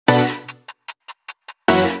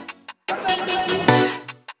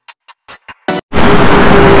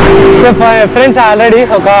So friends already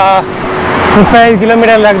ఒక 35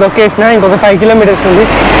 కిలోమీటర్ల దాకా దొక్కేసిన, ఇంకొక 5 కిలోమీటర్స్ ఉంది.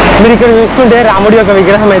 మీరు ఇక్కడ చూసుకుంటే రాముడి యొక్క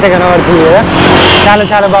విగ్రహం అయితే కనబడుతుంది కదా, చాలా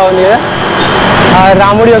చాలా బాగుంది కదా.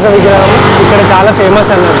 రాముడి యొక్క విగ్రహం ఇక్కడ చాలా ఫేమస్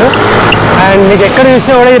అన్నట్టు. అండ్ మీకు ఎక్కడ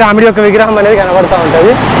చూసినా కూడా ఈ రాముడి యొక్క విగ్రహం అనేది కనబడుతూ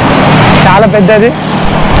ఉంటుంది, చాలా పెద్దది.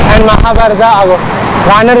 అండ్ మహాభారత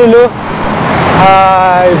వానరులు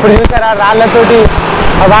ఇప్పుడు చూసారా రాళ్ళతోటి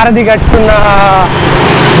వారధి కట్టుకున్న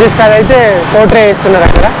జస్ట్ అదైతే పోర్ట్రే చేస్తున్నారు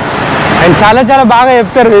అక్కడ. అండ్ చాలా చాలా బాగా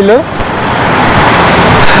చెప్తారు వీళ్ళు.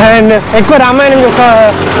 అండ్ ఎక్కువ రామాయణం యొక్క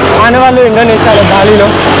ఆనవాళ్ళు ఇండోనేషియాలో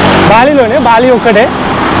బాలి ఒక్కటే,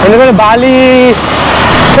 ఎందుకంటే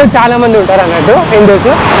బాలీలో చాలామంది ఉంటారు అన్నట్టు హిందూస్.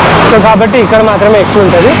 సో కాబట్టి ఇక్కడ మాత్రమే ఎక్కువ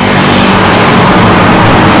ఉంటుంది.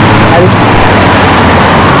 అది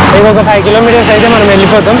ఇంకొక 5 కిలోమీటర్స్ అయితే మనం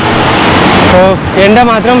వెళ్ళిపోతాం. సో ఎండ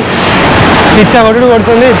మాత్రం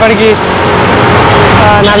కొడుతుంది. ఇప్పటికి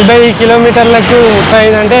 40 కిలోమీటర్లకు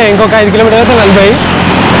 35 అంటే ఇంకొక 5 కిలోమీటర్స్ 40.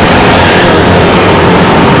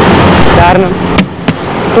 దారుణం.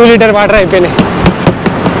 2 లీటర్ వాటర్ అయిపోయినాయి.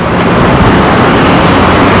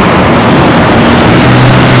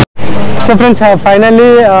 సో ఫ్రెండ్స్ ఫైనల్లీ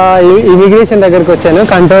ఇమిగ్రేషన్ దగ్గరికి వచ్చాను.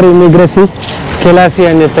 కంటోర్ ఇమిగ్రసీ కెలాసి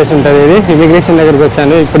అని చెప్పేసి ఉంటుంది. ఇది ఇమిగ్రేషన్ దగ్గరికి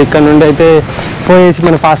వచ్చాను. ఇప్పుడు ఇక్కడ నుండి అయితే పోయేసి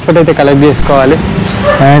మన పాస్పోర్ట్ అయితే కలెక్ట్ చేసుకోవాలి.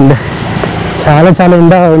 అండ్ చాలా చాలా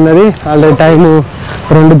ఎండ ఉన్నది. Already time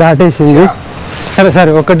 2 దాటేసింది.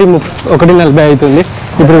 సరే 1:40 అవుతుంది.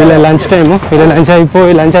 ఇప్పుడు వీళ్ళ లంచ్ టైము. వీళ్ళ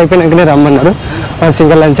లంచ్ అయిపోయినాకనే రమ్మన్నారు.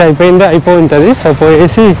 ఇంకా లంచ్ అయిపోయింటుంది. సో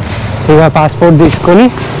పోయేసి ఇక పాస్పోర్ట్ తీసుకొని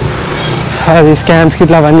అది స్కాన్స్కి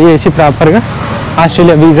ఇట్లా అవన్నీ చేసి ప్రాపర్గా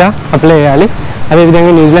ఆస్ట్రేలియా వీసా అప్లై చేయాలి.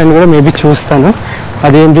 అదేవిధంగా న్యూజిలాండ్ కూడా మేబీ చూస్తాను.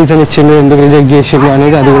 అది ఏం రీజన్ ఇచ్చిండు, ఎందుకు రిజెక్ట్ చేసిండు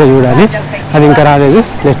అనేది అది కూడా చూడాలి. అది ఇంకా రాలేదు.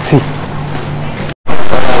 Let's see.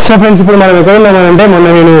 సో ఫ్రెండ్స్ ఇప్పుడు మనం ఎక్కడ ఉన్నామంటే మొన్న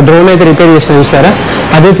నేను డ్రోన్ అయితే రిపేర్ చేసిన చూసారా,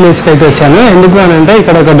 అదే ప్లేస్కి అయితే వచ్చాను. ఎందుకు అని అంటే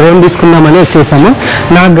ఇక్కడ ఒక డ్రోన్ తీసుకుందామని వచ్చేసాము.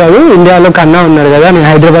 నాకు కాదు, ఇండియాలో కన్నా ఉన్నాడు కదా, నేను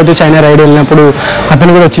హైదరాబాద్ టు చైనా రైడ్ వెళ్ళినప్పుడు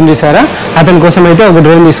అతను కూడా వచ్చింది చూసారా, అతని కోసం అయితే ఒక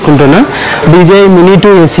డ్రోన్ తీసుకుంటున్నా. DJI Mini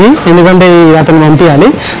 2 AC, ఎందుకంటే అతను పంపించాలి.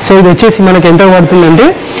 సో ఇది వచ్చేసి మనకి ఎంత పడుతుందంటే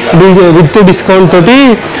విత్ డిస్కౌంట్ తోటి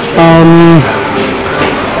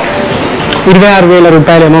 26,000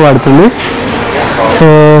 రూపాయలు ఏమో పడుతుంది. సో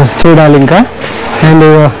చూడాలి ఇంకా. అండ్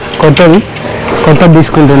కొత్తది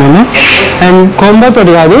తీసుకుంటున్నాను. అండ్ కోంబో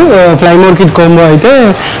తోటి కాదు, ఫ్లైమోర్ కిట్ కోంబో అయితే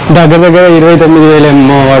దగ్గర 29,000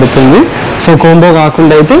 ఏమో పడుతుంది. సో కోంబో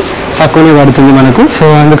కాకుండా అయితే తక్కువనే పడుతుంది మనకు. సో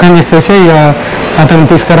అందుకని చెప్పేసి ఇక అతను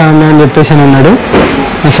తీసుకురా అని చెప్పేసి అన్నాడు.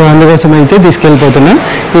 సో అందుకోసం అయితే తీసుకెళ్ళిపోతున్నా.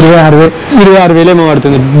 26,000 ఏమో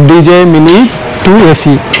పడుతుంది DJI Mini 2 AC.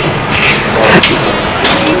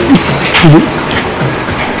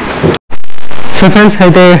 So friends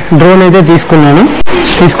అయితే డ్రోన్ అయితే తీసుకున్నా.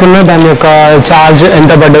 దాని యొక్క ఛార్జ్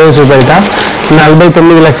ఎంత పడ్డదో చూపెడతా.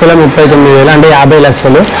 49,39,000 అంటే 50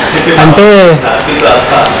 లక్షలు అంటే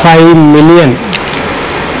 5 మిలియన్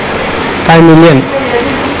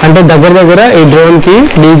అంటే దగ్గర ఈ డ్రోన్కి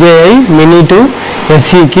DJI Mini 2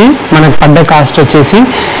 SCకి మనకు పడ్డ కాస్ట్ వచ్చేసి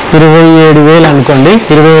 27,000 అనుకోండి.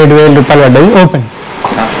 27,000 రూపాయలు పడ్డది. ఓపెన్.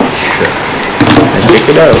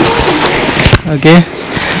 ఓకే,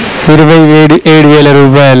 27,000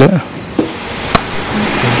 రూపాయలు.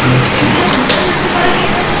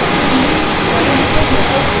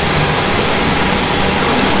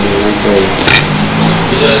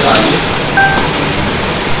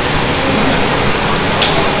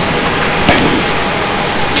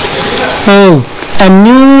 Oh, a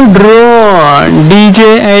new drone,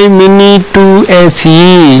 DJI Mini 2 AC.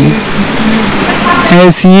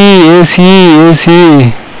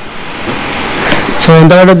 So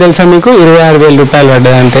ఎంత పడ్డది తెలుసా మీకు? 26,000 రూపాయలు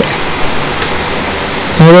పడ్డది అంతే.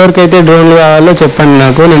 ఎవరికైతే డ్రోన్లు కావాలో చెప్పండి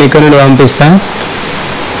నాకు, నేను ఇక్కడ నుండి పంపిస్తా.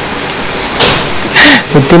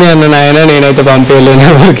 ఉత్తినే అన్న ఆయన, నేనైతే పంపించలేను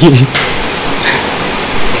ఎవరికి.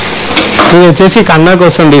 ఇది వచ్చేసి కన్నా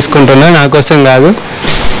కోసం తీసుకుంటున్నా, నా కోసం కాదు.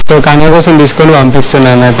 సో కన్నా కోసం తీసుకొని పంపిస్తున్నా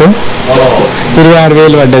అన్నట్టు.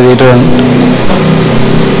 26,000 పడ్డది drone.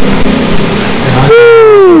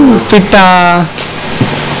 Pitta.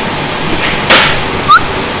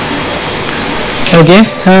 Okay,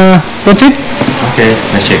 what's it? Okay,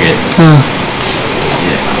 let's check it.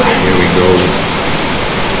 Yeah, here we go.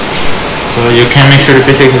 So you can make sure the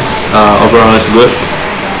physics overall is good.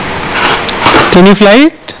 Can you fly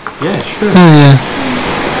it? Yeah, sure. Yeah.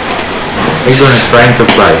 Everyone is trying to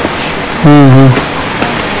fly.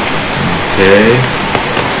 Okay.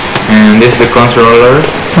 And this is the controller.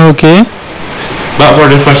 Okay. But for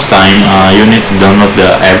the first time, you need to download the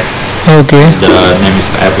app. Okay. The name is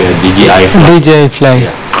app DJI Fly. DJI Fly.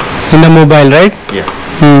 Yeah. In the mobile, right? Yeah.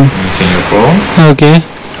 It's in your phone. Okay.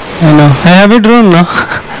 I know. I have a drone now.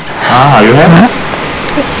 You have?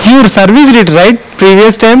 You serviced it, right?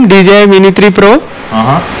 Previous time, DJI Mini 3 Pro.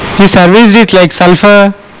 You serviced it like sulfur.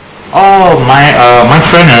 Oh, my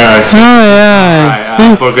trainer.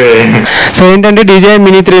 So ఏంటంటే DJI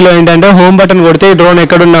Mini 3లో ఏంటంటే home button కొడితే drone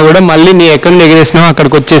ఎక్కడున్నా కూడా మళ్ళీ నీ ఎక్కడ ఎగిరేసినావు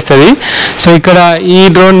అక్కడికి వచ్చేస్తుంది. సో ఇక్కడ ఈ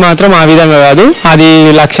డ్రోన్ మాత్రం ఆ విధంగా కాదు, అది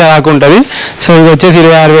 1,00,000 దాకా ఉంటుంది. సో ఇది వచ్చేసి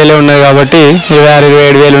 26,000 ఉన్నది కాబట్టి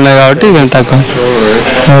 26,000-27,000 ఉన్నది కాబట్టి ఇది తక్కువ.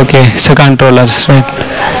 Okay, so controllers right.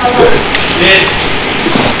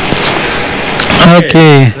 Okay,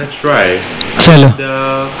 చలో.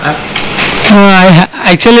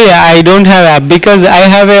 Actually, I don't have app because I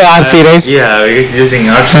have a RC, right? Yeah, he's using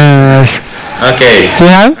RC. Okay. You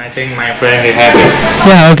have? I think my friend have it.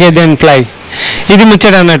 Yeah, okay, then fly. ఇది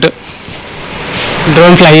ముచ్చట అన్నట్టు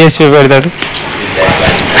drone fly చేసి చూపెడతాడు.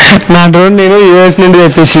 నా drone నేను US నుండి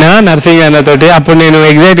తెప్పించిన nursing అన్నతోటి. అప్పుడు నేను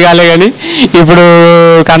ఎగ్జైట్ కాలే, కానీ ఇప్పుడు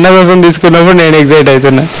కన్న కోసం తీసుకున్నప్పుడు నేను ఎగ్జైట్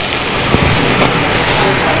అవుతున్నా.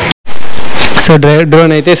 సో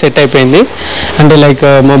డ్రోన్ అయితే సెట్ అయిపోయింది. అంటే లైక్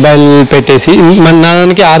మొబైల్ పెట్టేసి మన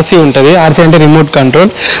దానికి ఆర్సీ ఉంటుంది. ఆర్సీ అంటే రిమోట్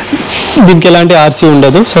కంట్రోల్, దీనికి ఎలాంటి ఆర్సీ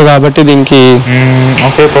ఉండదు. సో కాబట్టి దీనికి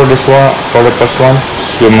okay. For the first one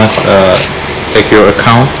you must take your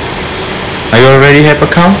account. I already have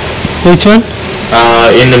account. Which one?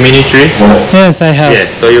 In the Mini 3. Yes, I have. Yeah,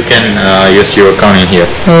 so you can use your account in here.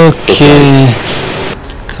 Okay.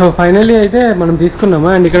 So finally అయితే మనం తీసుకున్నాము.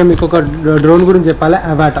 And ఇక్కడ మీకు ఒక drone గురించి చెప్పాలి,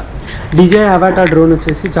 అవాటా. DJI అవాటా drone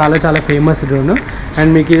వచ్చేసి చాలా చాలా ఫేమస్ డ్రోన్.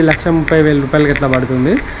 అండ్ మీకు ఇది 1,30,000 అట్లా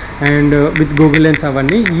పడుతుంది. అండ్ విత్ గూగుల్ లెన్స్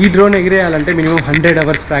అవన్నీ. ఈ డ్రోన్ ఎగిరేయాలంటే మినిమం 100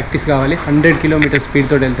 hours ప్రాక్టీస్ కావాలి. 100 km స్పీడ్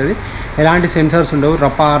తోటి వెళ్తుంది. ఎలాంటి సెన్సార్స్ ఉండవు,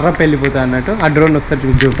 రప్ప వెళ్ళిపోతుంది అన్నట్టు. ఆ డ్రోన్ ఒకసారి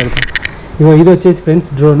చూపెడతాం. ఇగో ఇది వచ్చేసి ఫ్రెండ్స్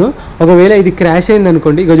డ్రోను. ఒకవేళ ఇది క్రాష్ అయింది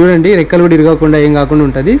అనుకోండి, ఇక చూడండి రెక్కలు కూడా ఇరగకుండా ఏం కాకుండా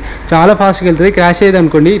ఉంటుంది. చాలా ఫాస్ట్గా వెళ్తుంది. క్రాష్ అయ్యేది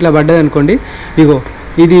అనుకోండి, ఇట్లా పడ్డది అనుకోండి, ఇగో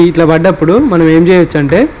ఇది ఇట్లా పడ్డప్పుడు మనం ఏం చేయొచ్చు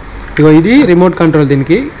అంటే, ఇగో ఇది రిమోట్ కంట్రోల్.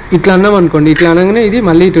 దీనికి ఇట్లా అన్నాం అనుకోండి, ఇట్లా అనగానే ఇది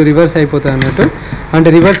మళ్ళీ ఇటు రివర్స్ అయిపోతుంది అన్నట్టు. అంటే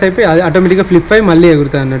రివర్స్ అయిపోయి అది ఆటోమేటిక్గా ఫ్లిప్ అయ్యి మళ్ళీ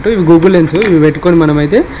ఎగురుతుంది అన్నట్టు. ఇవి గూగుల్ లెన్స్, ఇవి పెట్టుకొని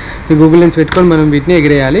మనమైతే ఈ గూగుల్ లెన్స్ పెట్టుకొని మనం వీటిని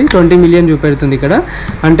ఎగిరేయాలి. 20 million చూపెడుతుంది ఇక్కడ.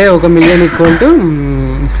 అంటే 1 million =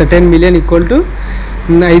 10 million =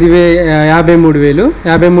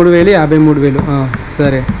 53,000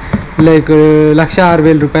 సరే, లైక్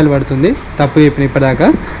 1,06,000 రూపాయలు పడుతుంది. తప్పు చెప్పిన ఇప్పటిదాకా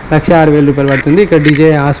 1,06,000 రూపాయలు పడుతుంది. ఇక్కడ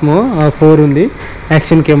DJI Osmo 4 ఉంది,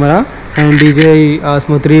 action camera. And DJI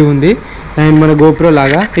Osmo 3 ఉంది. అండ్ మన GoPro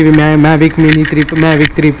లాగా ఇవి Mavic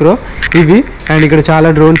 3 Pro ఇవి. అండ్ ఇక్కడ చాలా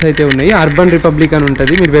డ్రోన్స్ అయితే ఉన్నాయి. అర్బన్ రిపబ్లిక్ అని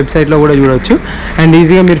ఉంటుంది, మీరు వెబ్సైట్లో కూడా చూడవచ్చు. అండ్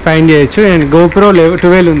ఈజీగా మీరు ఫైండ్ చేయొచ్చు. అండ్ GoPro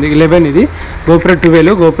 12 ఉంది, 11 ఇది. GoPro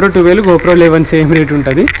 12, GoPro 11 సేమ్ రేట్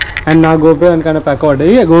ఉంటుంది. అండ్ నా GoPro దానికన్నా పక్క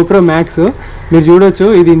పడ్డది. GoPro Max మీరు చూడొచ్చు,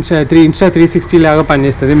 ఇది Insta 360 లాగా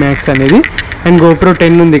పనిచేస్తుంది మ్యాక్స్ అనేది. అండ్ GoPro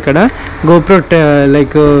 10 ఉంది ఇక్కడ. GoPro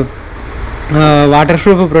లైక్ వాటర్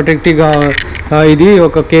ప్రూఫ్ ప్రొటెక్టివ్గా ఇది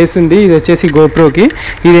ఒక కేసు ఉంది. ఇది వచ్చేసి GoProకి.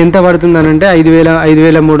 ఇది ఎంత పడుతుంది అని అంటే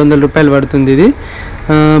 5,300 రూపాయలు పడుతుంది. ఇది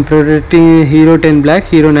protecting hero 10 black,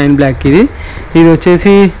 hero 9 black. ఇది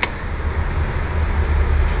వచ్చేసి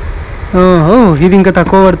ఇది ఇంకా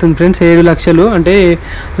తక్కువ పడుతుంది ఫ్రెండ్స్, 7 లక్షలు అంటే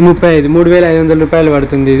 3,500 రూపాయలు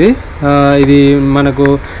పడుతుంది. ఇది మనకు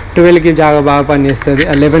 12కి బాగా పనిచేస్తుంది,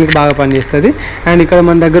 11కి బాగా పనిచేస్తుంది. అండ్ ఇక్కడ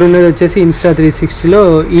మన దగ్గర ఉన్నది వచ్చేసి Insta 360లో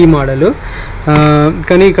ఈ మోడలు.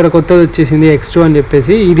 కానీ ఇక్కడ కొత్తది వచ్చేసింది X2 అని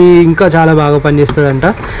చెప్పేసి. ఇది ఇంకా చాలా బాగా పనిచేస్తుంది అంట.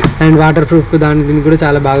 అండ్ వాటర్ ప్రూఫ్కి దీనికి కూడా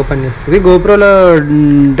చాలా బాగా పనిచేస్తుంది. GoProలో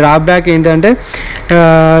డ్రాబ్యాక్ ఏంటంటే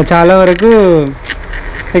చాలా వరకు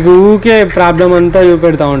లైక్ ఊకే ప్రాబ్లం అంతా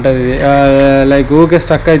చూపెడతా ఉంటుంది, లైక్ ఊకే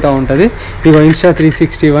స్టక్ అవుతూ ఉంటుంది. ఇక Insta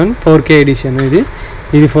 361 4K ఎడిషన్.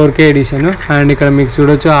 ఇది 4K ఎడిషన్. అండ్ ఇక్కడ మీకు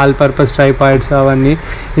చూడొచ్చు ఆల్ పర్పస్ ట్రైపాయిడ్స్ అవన్నీ.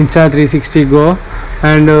 Insta 360 Go.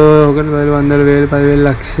 అండ్ 100,000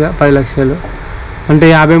 10 లక్షలు అంటే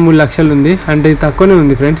 53 లక్షలు ఉంది. అంటే ఇది తక్కువనే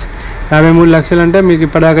ఉంది ఫ్రెండ్స్. 53 లక్షలు అంటే మీకు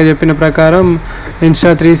ఇప్పటిదాకా చెప్పిన ప్రకారం Insta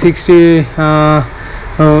 360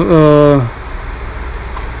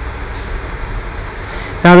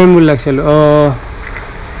 53 లక్షలు,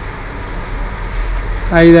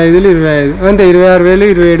 5 5 25 అంటే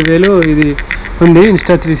 26,000 27,000 ఇది ఉంది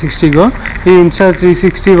Insta 360 Go. ఈ Insta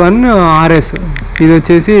 361 RS ఇది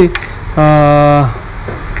వచ్చేసి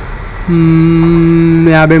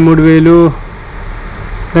 53,000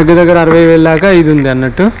 దగ్గర 60,000 దాకా ఇది ఉంది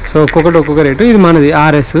అన్నట్టు. సో ఒక్కొక్క రేటు. ఇది మనది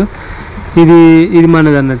RS, ఇది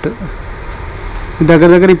మనది అన్నట్టు.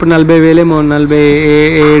 దగ్గర ఇప్పుడు 40,000 ఏమో,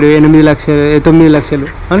 47 8 లక్షలు 9 లక్షలు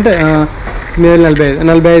అంటే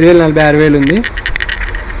 45,000 46,000 ఉంది.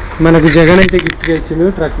 మనకు జగన్ అయితే గిఫ్ట్ ఇచ్చిండు,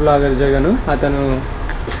 ట్రక్ బ్లాగర్ జగన్. అతను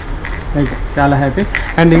చాలా హ్యాపీ.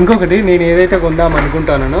 అండ్ ఇంకొకటి నేను ఏదైతే కొందాం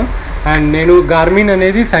అనుకుంటానో, అండ్ నేను గార్మిన్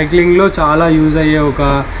అనేది సైక్లింగ్లో చాలా యూజ్ అయ్యే ఒక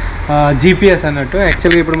జీపీఎస్ అన్నట్టు.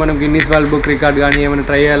 యాక్చువల్గా ఇప్పుడు మనం గిన్నీస్ వరల్డ్ బుక్ రికార్డ్ కానీ ఏమైనా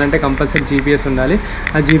ట్రై చేయాలంటే కంపల్సరీ జీపీఎస్ ఉండాలి.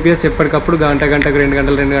 ఆ జీపీఎస్ ఎప్పటికప్పుడు గంటకు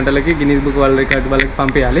 2 గంటలకి గిన్నీస్ బుక్ వరల్డ్ రికార్డ్ వాళ్ళకి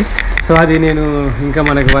పంపించాలి. సో అది నేను ఇంకా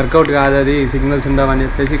మనకి వర్కౌట్ కాదు, అది సిగ్నల్స్ ఉండవని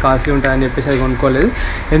చెప్పేసి కాస్ట్లీ ఉంటాయని చెప్పేసి అది కొనుక్కోలేదు.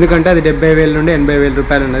 ఎందుకంటే అది 70,000 నుండి 80,000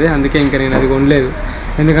 రూపాయలు ఉన్నది. అందుకే ఇంకా నేను అది కొనలేదు.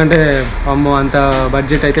 ఎందుకంటే అమ్మో అంత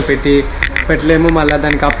బడ్జెట్ అయితే పెట్టలేము, మళ్ళీ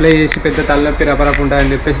దానికి అప్లై చేసి పెద్ద తలనొప్పి రపరపు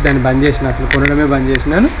ఉంటాయని చెప్పేసి దాన్ని బంద్ చేసిన, అసలు కొనడమే బంద్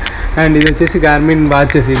చేసినాను. అండ్ ఇది వచ్చేసి గార్మిన్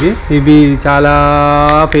వాచెస్. ఇవి చాలా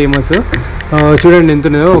ఫేమస్. చూడండి ఎంత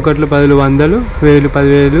ఉన్నాయో, 1, 10, 100, 1000,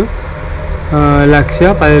 10,000,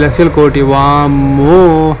 1,00,000, 10 లక్షలు, కోటి. వామ్మో,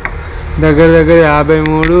 దగ్గర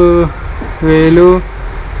 53,000,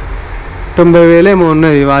 90,000 ఏమో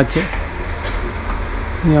ఉన్నది వాచ్.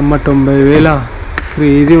 ఈ అమ్మ 90,000,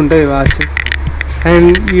 క్రేజీ ఉంటుంది watch. And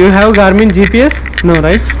you have Garmin GPS? No,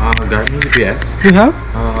 right? Garmin GPS. You have?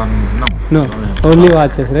 No. Only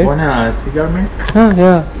watches, right? Wanna see Garmin?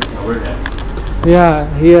 Yeah. Yeah,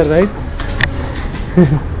 here, right?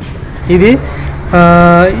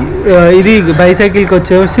 ఇది బైసైకిల్కి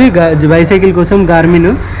వచ్చేసి బైసైకిల్ కోసం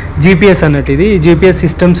గార్మిన్ జీపీఎస్ అన్నట్టు. ఇది జీపీఎస్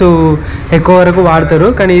సిస్టమ్స్ ఎక్కువ వరకు వాడతారు,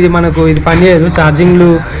 కానీ ఇది మనకు ఇది పనిచేయదు. ఛార్జింగ్లు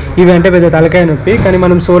ఇవి అంటే పెద్ద తలకాయ నొప్పి, కానీ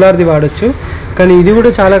మనం సోలార్ది వాడచ్చు. కానీ ఇది కూడా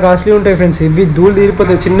చాలా కాస్ట్లీ ఉంటాయి ఫ్రెండ్స్. ఇవి ధూళి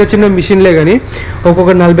తీరిపోతాయి, చిన్న మిషన్లే, కానీ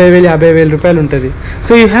ఒక్కొక్క 40,000, 50,000 రూపాయలు ఉంటుంది.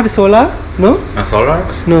 So you have solar? No. Solar?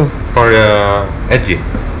 No. For the edgy.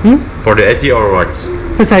 For the edgy or what?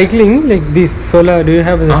 For cycling, like this solar, do you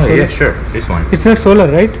have the solar? Yeah, sure. This one. It's not solar,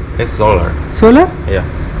 right? It's solar. Solar? Yeah.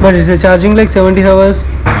 But it's charging like 70 hours.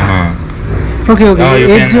 Okay. Oh, you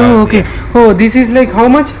Edge, can, okay. yeah. Oh, this is like how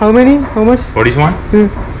much? How much? For this one?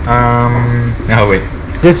 No, wait.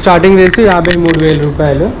 Just starting చేసి 53,000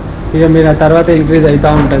 రూపాయలు. ఇక మీరు ఆ తర్వాత increase అవుతూ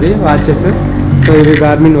ఉంటుంది watches. So ఇవి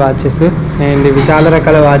Garmin watches, and ఇవి చాలా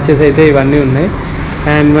రకాల వాచెస్ అయితే ఇవన్నీ ఉన్నాయి.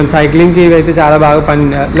 అండ్ మన సైక్లింగ్కి ఇవైతే చాలా బాగా పని,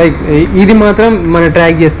 లైక్ ఇది మాత్రం మన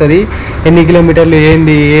ట్రాక్ చేస్తుంది ఎన్ని కిలోమీటర్లు,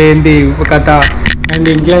 ఏంది కథ, అండ్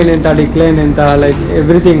ఇంక్లైన్ ఎంత, డిక్లైన్ ఎంత, లైక్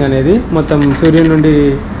ఎవ్రీథింగ్ అనేది మొత్తం సూర్యుని నుండి,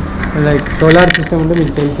 లైక్ సోలార్ సిస్టమ్ ఉంటే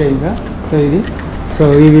మీకు తెలిసే ఇంకా. సో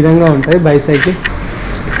ఈ విధంగా ఉంటుంది బైసైకిల్.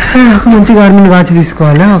 నాకు మంచి గార్మిన్ వాచ్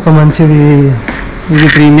తీసుకోవాలి, ఒక మంచిది. ఇది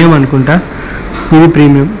ప్రీమియం అనుకుంటా, ఇది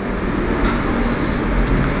ప్రీమియం.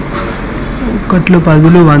 1,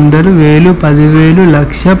 10, 100, 1000, 10,000,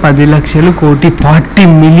 1,00,000, 10 లక్షలు, కోటి. 40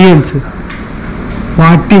 మిలియన్స్.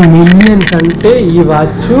 40 మిలియన్స్ అంటే ఈ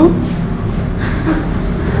వాచ్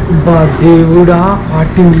దేవుడా,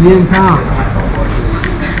 40 మిలియన్సా?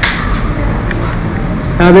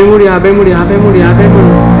 53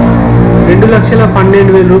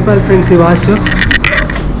 2,12,000 రూపాయలు ఫ్రెండ్స్ ఈ వాచ్.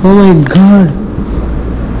 ఓ మై గాడ్,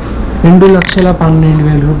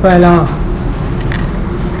 2,12,000 రూపాయల.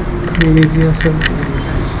 అసలు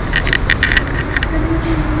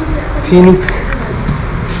Phoenix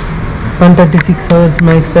 136 hours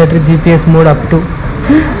max battery, GPS mode up to.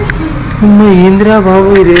 ఏందిరా బాబు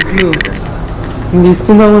ఈ రేట్లు, నేను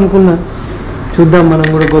తీసుకుందాం అనుకున్నా. చూద్దాం, మనం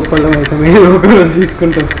కూడా గొప్పలం అవుతాం, ఏదో ఒక రోజు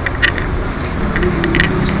తీసుకుంటాం.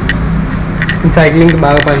 సైక్లింగ్కి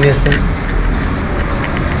బాగా పనిచేస్తాయి.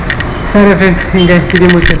 సరే ఫ్రెండ్స్, ఇంకా ఇది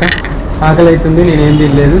ముచ్చట. ఆకలి అవుతుంది, నేనేం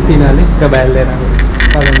తినలేదు, తినాలి, ఇంకా బయలుదేరాలి.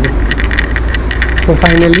 అదండి. So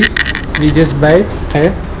finally we just buy a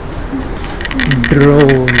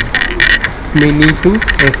drone, Mini to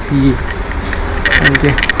SE.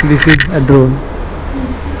 Okay, this is a drone.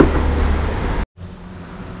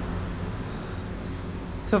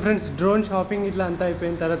 So friends, drone shopping ఇట్లా అంతా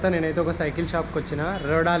అయిపోయిన తర్వాత నేనైతే ఒక సైకిల్ షాప్కి వచ్చిన,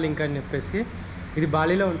 రోడా లింక్ అని చెప్పేసి. ఇది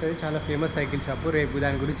బాలీలో ఉంటుంది, చాలా ఫేమస్ సైకిల్ షాపు. రేపు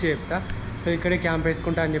దాని గురించి చెప్తా. సో ఇక్కడే క్యాంప్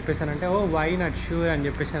వేసుకుంటా అని చెప్పేసానంటే, ఓ వై నాట్ షూర్ అని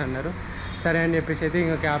చెప్పేసి అన్నారు. సరే అని చెప్పేసి అయితే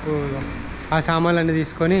ఇంకా క్యాంపు ఆ సామాన్లన్నీ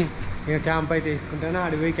తీసుకొని ఇక క్యాంప్ అయితే తీసుకుంటాను.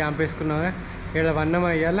 అడిగి క్యాంప్ వేసుకున్నాగా ఇక్కడ వన్నం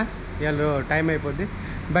అయ్యాల, ఇవాళ టైం అయిపోద్ది.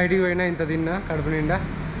 బయటికి పోయినా ఇంత తిన్నా, కడుపు నిండా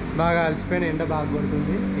బాగా అలసిపోయిన, ఎండ బాగా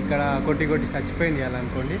కొడుతుంది. ఇక్కడ కొట్టి చచ్చిపోయింది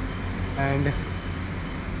ఇవ్వాలనుకోండి. అండ్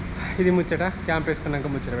ఇది ముచ్చట, క్యాంప్ వేసుకున్నాక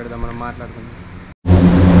ముచ్చట పెడదాం, మనం మాట్లాడుకుందాం.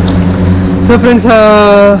 సో ఫ్రెండ్స్,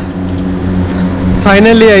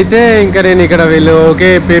 ఫైనల్లీ అయితే ఇంకా నేను ఇక్కడ వీళ్ళు ఓకే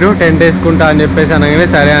చెప్పారు, టెంట్ వేసుకుంటా అని చెప్పేసి అనగానే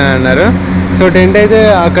సరే అని అన్నారు. సో టెంట్ అయితే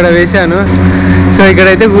అక్కడ వేసాను. సో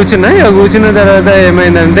ఇక్కడైతే కూర్చున్నా. ఇక కూర్చున్న తర్వాత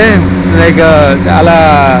ఏమైందంటే, లైక్ చాలా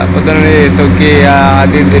పొద్దున తొక్కి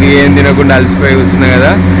అటు తిరిగి ఏం తినకుండా అలసిపోయి కూర్చున్నా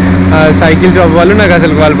కదా. సైకిల్ షాప్ వాళ్ళు నాకు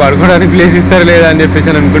అసలు వాళ్ళు పడుకోవడానికి ప్లేస్ ఇస్తారు లేదా అని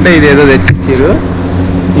చెప్పేసి అనుకుంటే ఇదేదో తెచ్చిచ్చారు.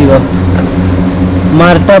 ఇగో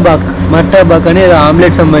మర్టాబాక్ అని ఏదో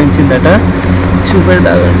ఆమ్లెట్ సంబంధించిందట,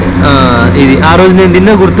 చూపెడతాగండి. ఇది ఆ రోజు నేను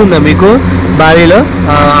తిన్నా, గుర్తుందా మీకు? బాలీలో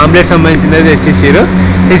ఆమ్లెట్ సంబంధించింది తెచ్చేసారు.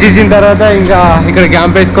 ఇచ్చిన తర్వాత ఇంకా ఇక్కడ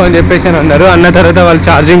క్యాంప్ వేసుకో అని చెప్పేసి అని అన్నారు. అన్న తర్వాత వాళ్ళు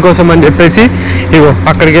ఛార్జింగ్ కోసం అని చెప్పేసి ఇగో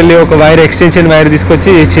అక్కడికి వెళ్ళి ఒక వైర్ ఎక్స్టెన్షన్ వైర్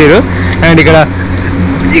తీసుకొచ్చి ఇచ్చారు. అండ్ ఇక్కడ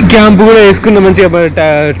ఈ క్యాంప్ కూడా వేసుకున్నా, మంచిగా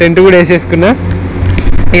టెంట్ కూడా వేసేసుకున్నా.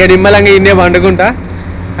 ఇక నిమ్మలంగా ఇన్నే వండుకుంటా.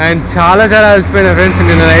 అండ్ చాలా అలసిపోయినా ఫ్రెండ్స్,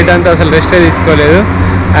 నిన్న నైట్ అంతా అసలు రెస్టే తీసుకోలేదు.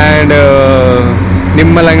 అండ్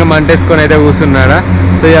నిమ్మలంగా మంటేసుకొని అయితే కూర్చున్నాడా.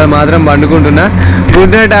 సో ఇవాళ మాత్రం వండుకుంటున్నా.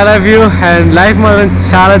 Good night, I love you. And life మాత్రం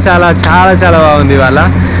చాలా బాగుంది ఇవాళ.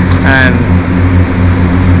 And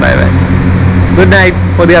bye bye, good night.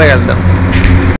 పొద్దుగా వెళ్దాం.